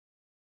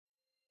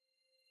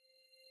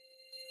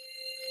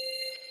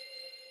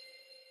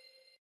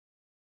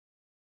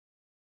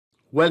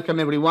Welcome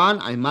everyone,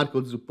 I'm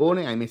Marco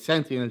Zuppone, I'm a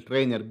Sentinel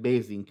trainer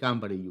based in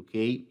Camberwell, UK,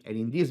 and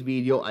in this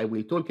video I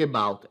will talk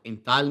about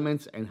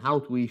entitlements and how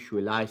to issue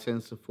a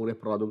license for a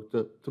product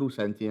through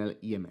Sentinel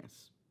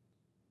EMS.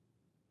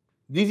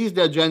 This is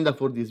the agenda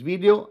for this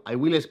video. I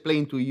will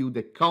explain to you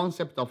the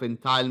concept of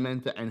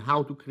entitlement and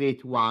how to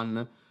create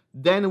one.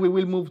 Then we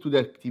will move to the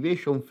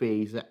activation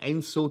phase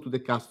and so to the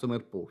customer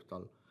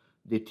portal.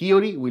 The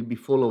theory will be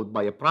followed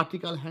by a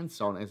practical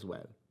hands-on as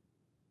well.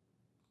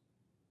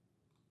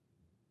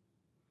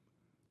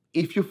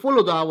 If you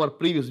followed our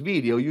previous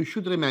video, you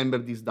should remember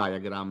this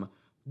diagram.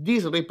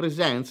 This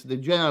represents the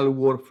general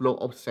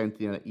workflow of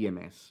Sentinel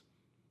EMS.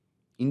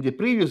 In the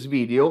previous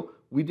video,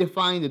 we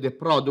defined the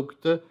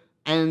product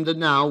and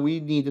now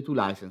we need to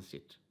license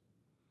it.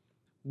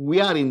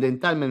 We are in the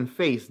entitlement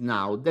phase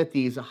now that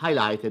is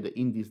highlighted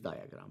in this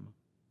diagram.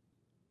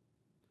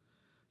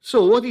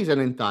 So what is an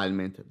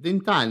entitlement? The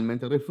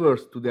entitlement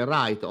refers to the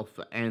right of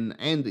an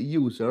end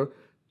user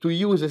to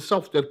use a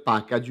software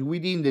package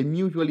within the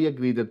mutually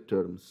agreed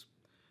terms.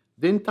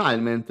 The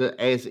entitlement,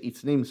 as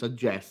its name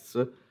suggests,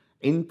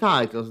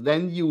 entitles the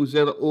end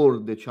user or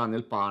the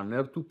channel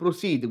partner to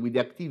proceed with the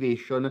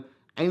activation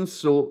and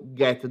so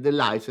get the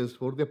license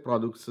for the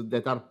products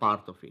that are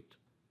part of it.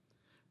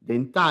 The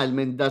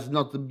entitlement does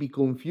not be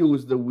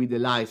confused with the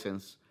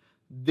license.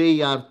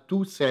 They are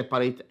two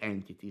separate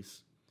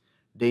entities.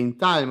 The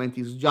entitlement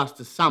is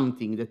just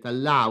something that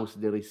allows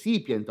the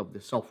recipient of the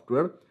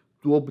software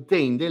to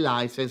obtain the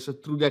license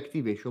through the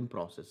activation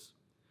process.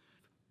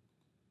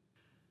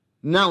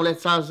 Now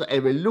let's have a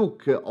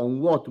look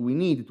on what we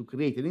need to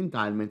create an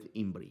entitlement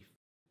in brief.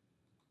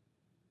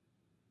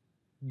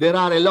 There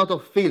are a lot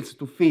of fields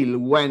to fill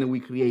when we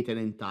create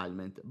an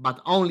entitlement,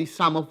 but only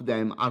some of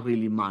them are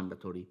really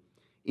mandatory.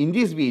 In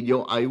this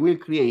video, I will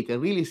create a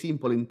really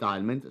simple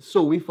entitlement,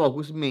 so we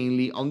focus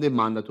mainly on the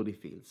mandatory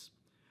fields.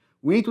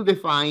 We need to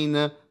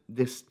define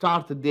the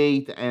start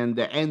date and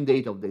the end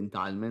date of the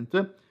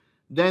entitlement.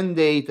 Then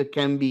date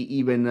can be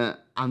even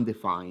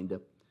undefined.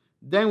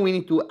 Then we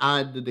need to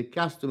add the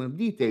customer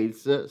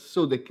details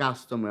so the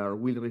customer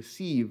will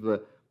receive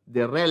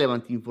the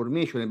relevant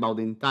information about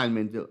the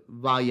entitlement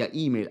via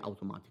email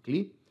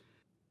automatically.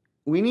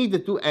 We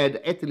need to add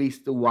at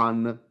least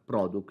one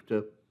product.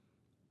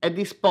 At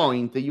this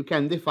point, you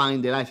can define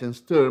the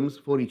license terms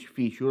for each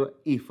feature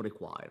if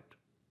required.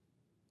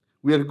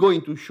 We are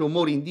going to show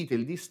more in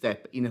detail this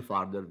step in a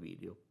further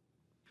video.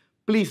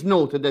 Please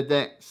note that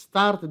the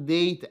start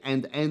date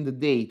and end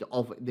date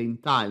of the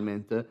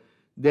entitlement,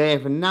 they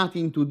have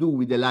nothing to do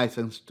with the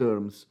license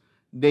terms.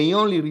 They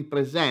only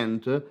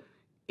represent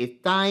a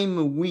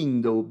time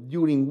window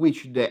during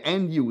which the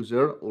end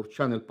user or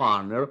channel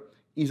partner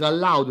is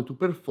allowed to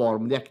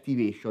perform the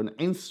activation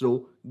and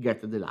so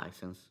get the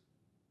license.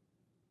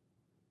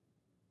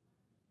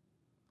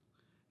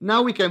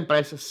 Now we can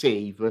press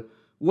save.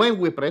 When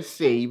we press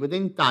save, the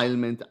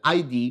entitlement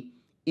ID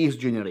is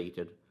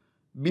generated.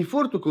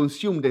 Before to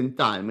consume the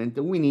entitlement,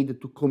 we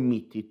need to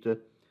commit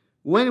it.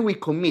 When we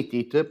commit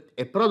it,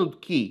 a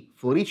product key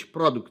for each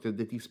product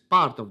that is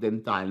part of the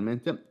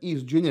entitlement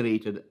is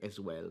generated as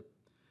well.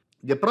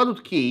 The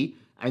product key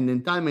and the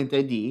entitlement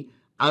ID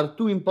are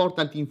two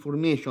important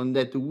information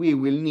that we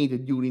will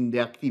need during the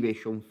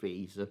activation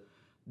phase.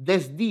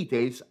 These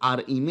details are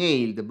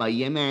emailed by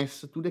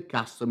EMS to the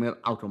customer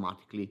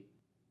automatically.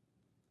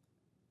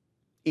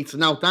 It's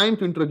now time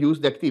to introduce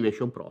the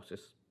activation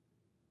process.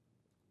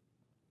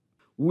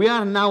 We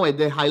are now at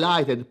the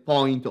highlighted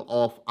point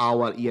of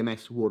our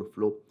EMS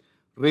workflow.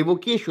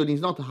 Revocation is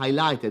not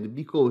highlighted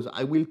because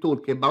I will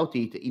talk about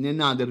it in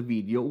another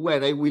video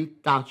where I will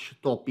touch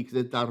topics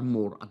that are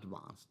more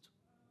advanced.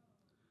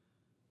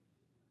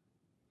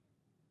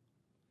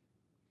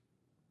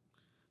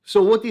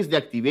 So what is the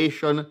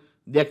activation?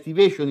 The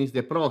activation is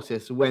the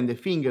process when the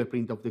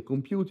fingerprint of the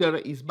computer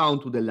is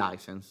bound to the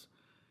license.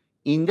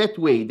 In that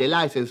way, the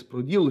license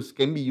produced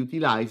can be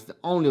utilized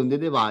only on the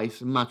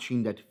device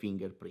matching that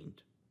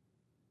fingerprint.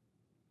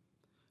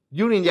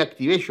 During the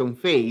activation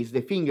phase,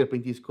 the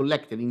fingerprint is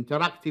collected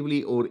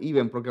interactively or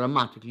even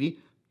programmatically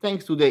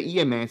thanks to the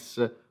EMS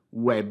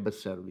web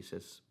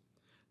services.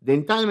 The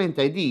entitlement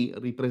ID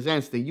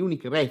represents the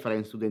unique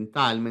reference to the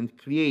entitlement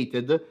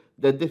created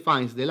that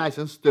defines the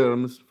license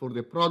terms for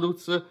the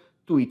products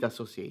to it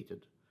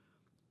associated.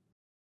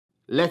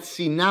 Let's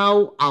see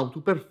now how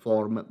to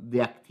perform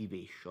the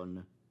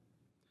activation.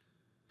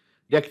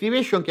 The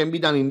activation can be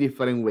done in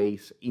different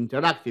ways,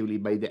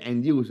 interactively by the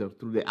end user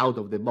through the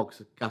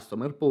out-of-the-box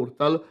customer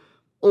portal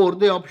or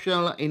the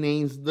optional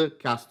enhanced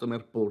customer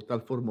portal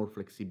for more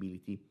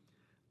flexibility.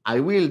 I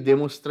will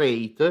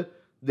demonstrate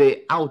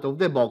the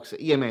out-of-the-box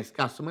EMS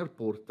customer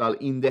portal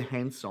in the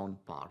hands-on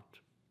part.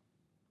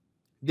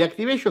 The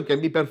activation can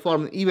be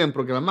performed even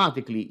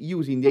programmatically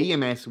using the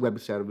EMS web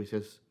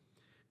services.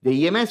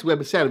 The EMS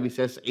web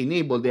services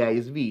enable the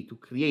ISV to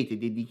create a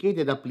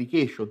dedicated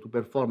application to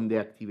perform the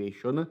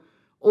activation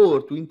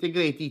or to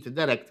integrate it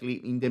directly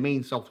in the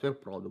main software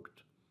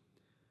product.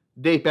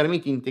 They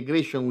permit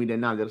integration with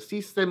another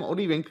system or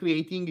even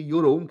creating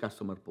your own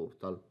customer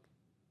portal.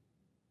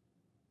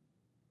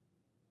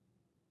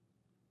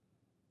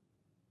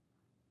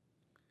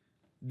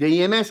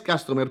 The EMS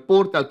Customer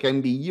Portal can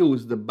be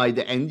used by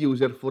the end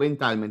user for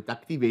entitlement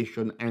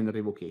activation and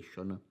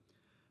revocation.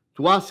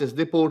 To access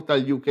the portal,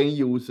 you can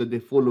use the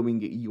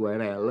following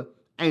URL,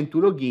 and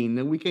to log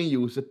in, we can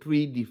use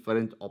 3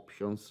 different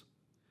options.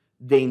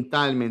 The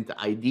entitlement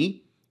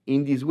ID.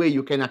 In this way,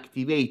 you can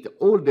activate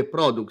all the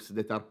products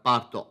that are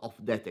part of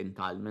that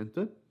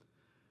entitlement.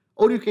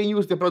 Or you can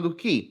use the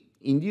product key.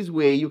 In this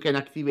way, you can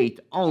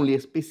activate only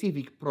a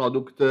specific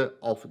product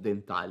of the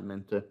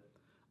entitlement.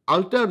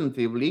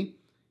 Alternatively,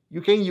 you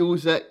can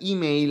use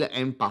email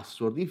and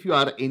password if you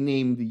are a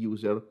named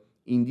user.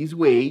 In this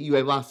way, you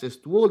have access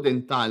to all the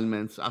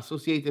entitlements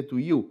associated to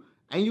you,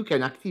 and you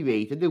can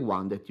activate the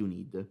one that you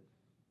need.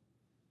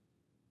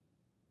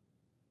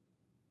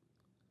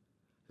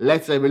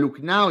 Let's have a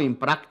look now in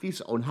practice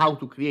on how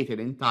to create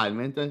an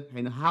entitlement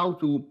and how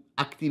to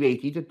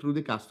activate it through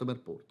the customer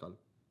portal.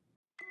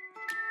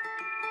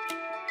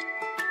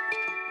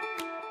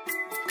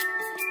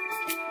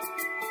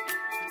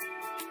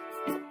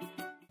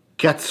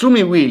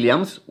 Katsumi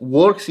Williams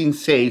works in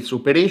sales,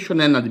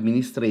 operation and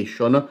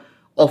administration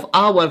of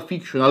our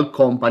fictional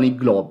company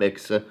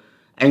Globex,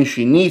 and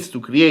she needs to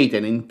create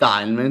an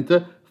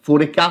entitlement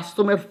for a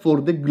customer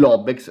for the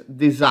Globex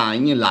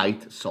Design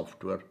Light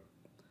software.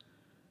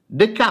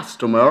 The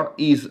customer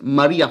is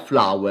Maria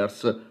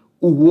Flowers,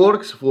 who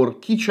works for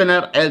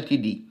Kitchener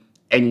Ltd,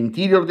 an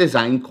interior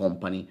design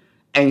company,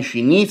 and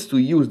she needs to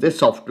use the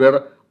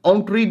software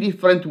on 3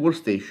 different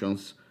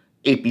workstations: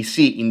 a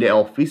PC in the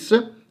office,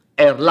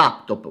 her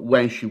laptop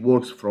when she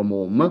works from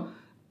home,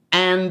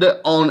 and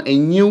on a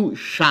new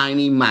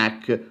shiny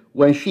Mac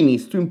when she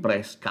needs to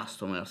impress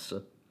customers.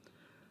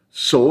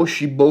 So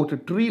she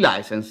bought 3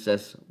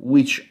 licenses,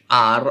 which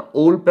are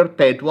all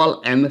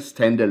perpetual and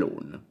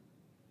standalone.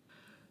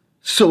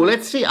 So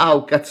let's see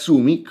how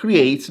Katsumi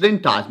creates the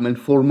entitlement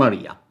for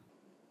Maria.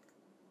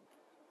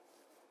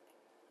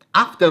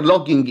 After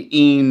logging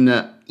in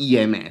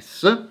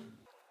EMS,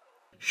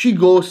 she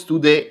goes to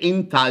the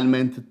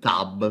Entitlement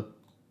tab.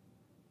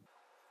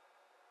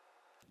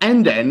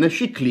 And then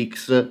she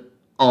clicks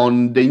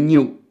on the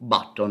New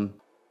button.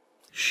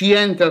 She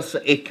enters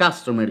a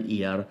customer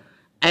here,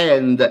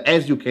 and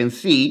as you can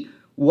see,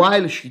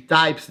 while she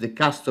types the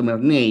customer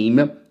name,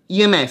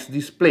 EMS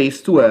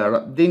displays to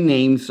her the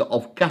names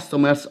of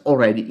customers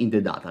already in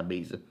the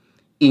database.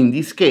 In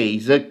this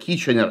case,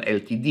 Kitchener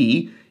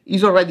Ltd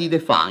is already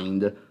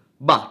defined,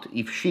 but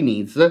if she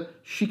needs,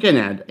 she can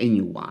add a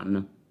new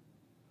one.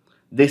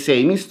 The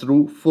same is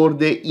true for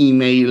the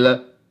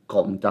email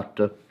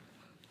contact.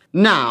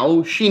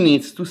 Now she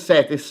needs to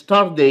set a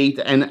start date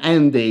and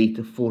end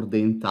date for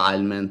the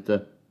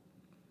entitlement.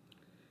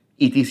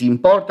 It is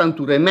important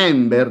to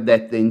remember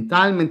that the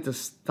entitlement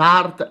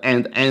start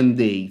and end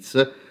dates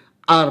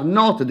are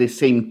not the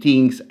same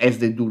things as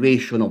the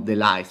duration of the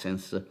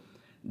license.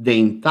 The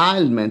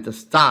entitlement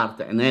start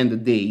and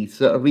end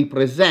dates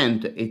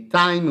represent a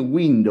time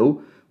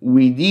window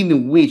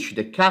within which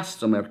the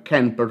customer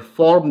can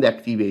perform the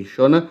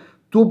activation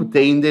to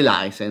obtain the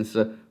license,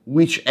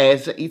 which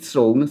has its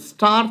own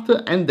start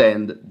and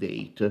end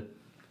date.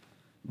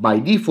 By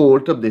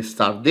default, the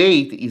start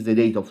date is the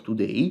date of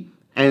today,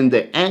 and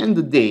the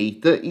end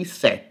date is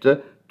set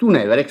to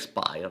never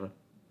expire.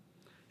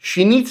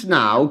 She needs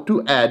now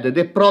to add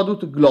the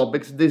product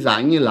Globex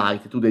Design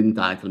Light to the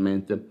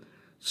entitlement,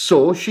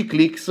 so she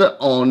clicks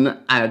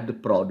on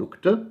Add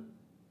Product,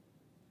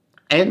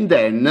 and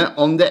then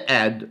on the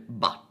Add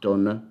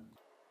button.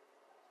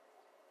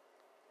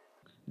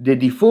 The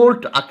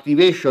default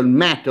activation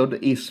method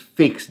is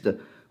fixed,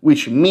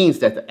 which means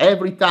that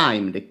every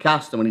time the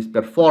customer is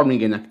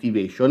performing an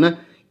activation,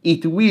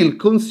 it will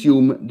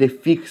consume the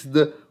fixed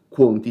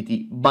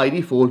quantity, by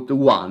default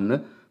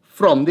 1,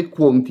 from the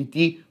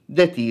quantity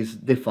that is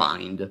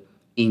defined.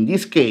 In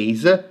this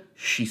case,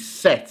 she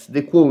sets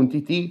the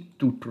quantity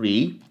to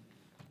 3,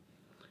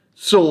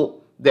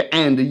 so the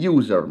end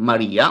user,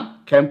 Maria,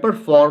 can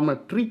perform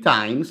 3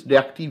 times the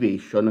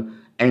activation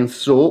and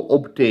so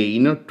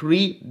obtain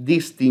 3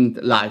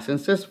 distinct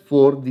licenses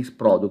for this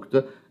product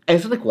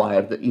as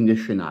required in the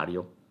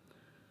scenario.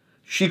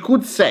 She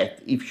could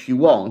set, if she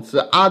wants,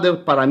 other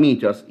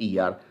parameters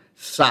here,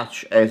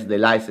 such as the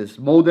license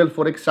model,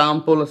 for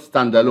example,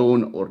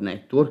 standalone or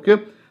network,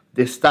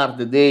 the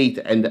start date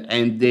and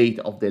end date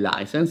of the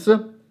license,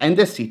 and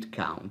the seat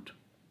count.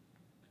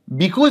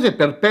 Because a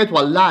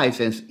perpetual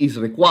license is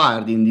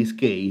required in this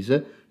case,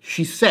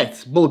 she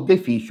sets both the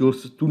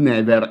features to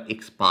never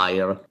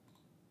expire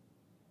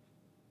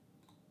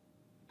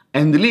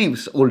and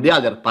leaves all the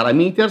other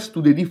parameters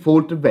to the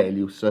default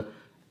values,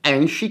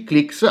 and she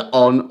clicks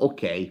on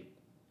OK.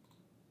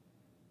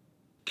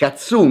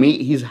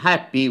 Katsumi is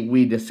happy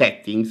with the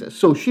settings,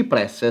 so she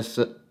presses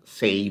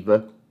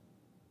Save.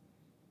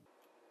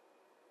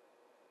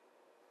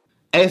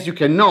 As you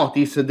can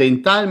notice, the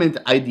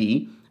entitlement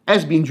ID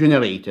has been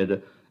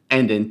generated,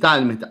 and the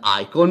entitlement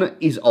icon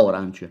is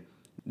orange.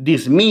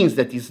 This means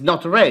that it's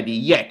not ready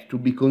yet to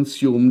be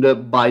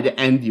consumed by the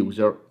end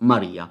user,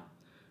 Maria.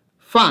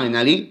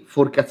 Finally,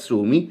 for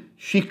Katsumi,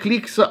 she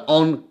clicks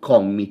on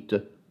Commit,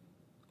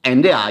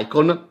 and the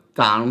icon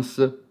turns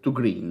to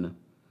green.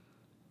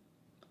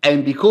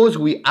 And because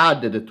we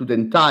added to the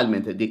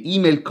entitlement the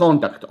email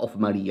contact of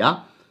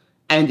Maria,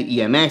 and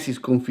EMS is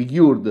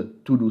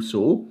configured to do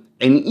so,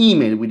 an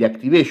email with the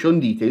activation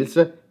details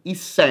is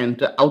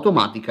sent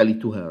automatically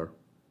to her.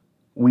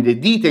 With the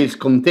details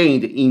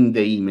contained in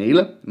the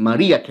email,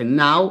 Maria can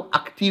now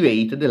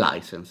activate the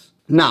license.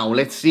 Now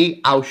let's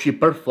see how she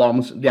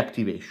performs the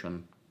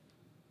activation.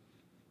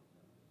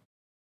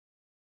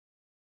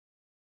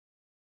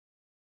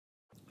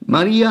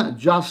 Maria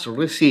just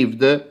received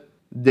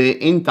the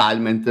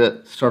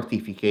entitlement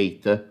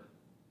certificate.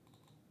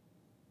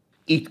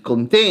 It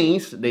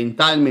contains the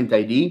entitlement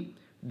ID,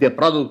 the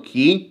product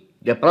key,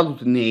 the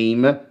product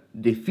name,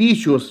 the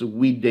features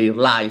with their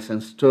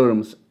license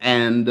terms,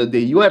 and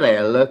the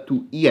URL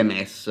to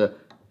EMS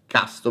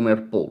Customer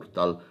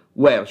Portal,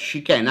 where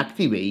she can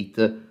activate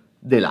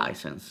the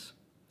license.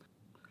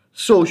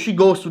 So she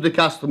goes to the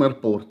Customer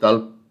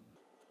Portal.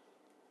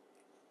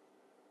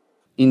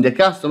 In the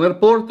Customer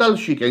Portal,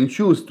 she can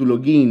choose to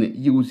log in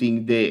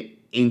using the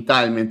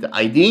entitlement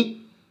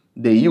ID,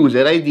 the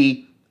user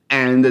ID,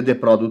 and the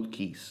product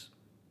keys.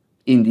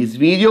 In this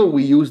video,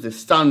 we use the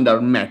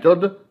standard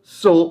method,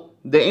 so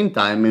the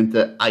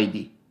entitlement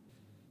ID.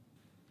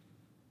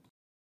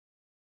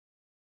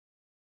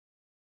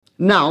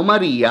 Now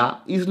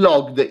Maria is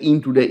logged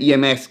into the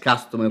EMS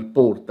Customer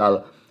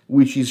Portal,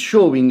 which is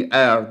showing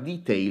her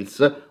details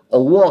of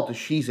what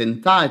she's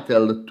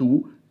entitled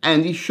to,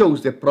 and it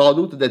shows the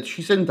product that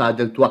she's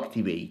entitled to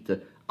activate,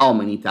 how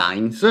many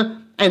times,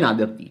 and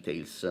other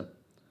details.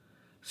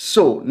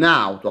 So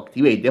now to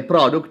activate the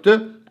product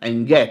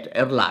and get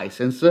her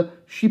license,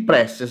 she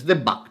presses the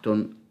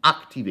button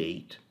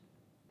Activate.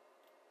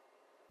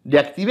 The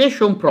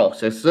activation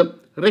process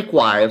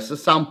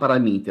requires some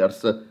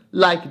parameters,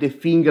 like the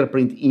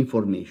fingerprint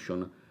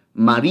information.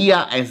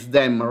 Maria has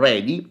them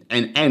ready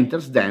and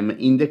enters them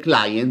in the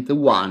Client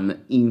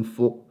 1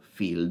 info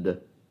field.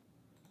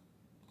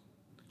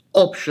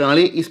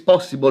 Optionally, it's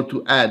possible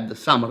to add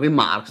some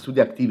remarks to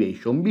the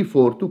activation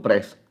before to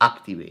press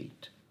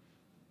Activate.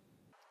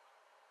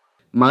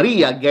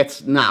 Maria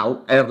gets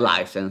now her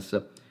license.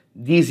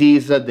 This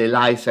is the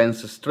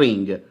license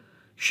string.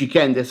 She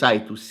can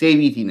decide to save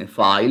it in a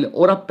file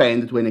or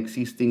append to an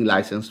existing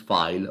license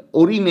file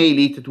or email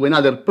it to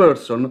another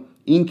person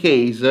in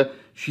case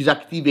she's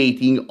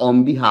activating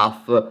on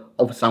behalf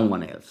of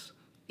someone else.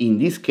 In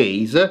this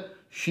case,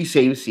 she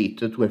saves it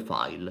to a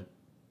file.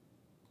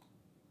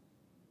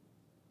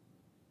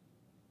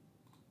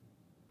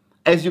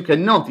 As you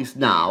can notice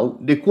now,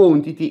 the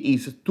quantity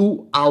is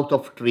 2 out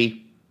of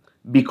 3,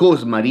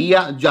 because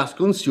Maria just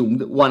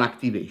consumed one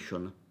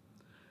activation.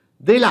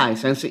 The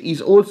license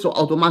is also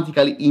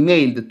automatically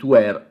emailed to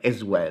her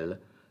as well.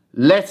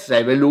 Let's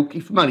have a look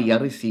if Maria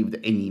received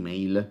an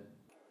email.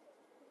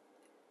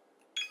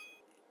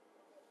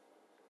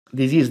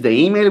 This is the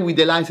email with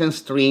the license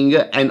string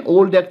and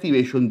all the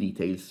activation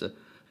details.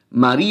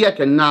 Maria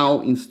can now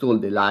install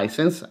the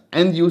license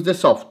and use the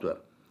software.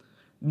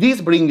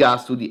 This brings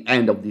us to the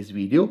end of this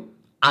video.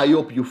 I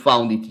hope you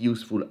found it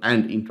useful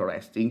and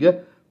interesting.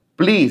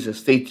 Please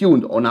stay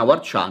tuned on our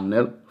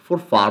channel for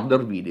further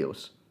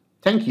videos.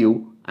 Thank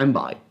you and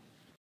bye.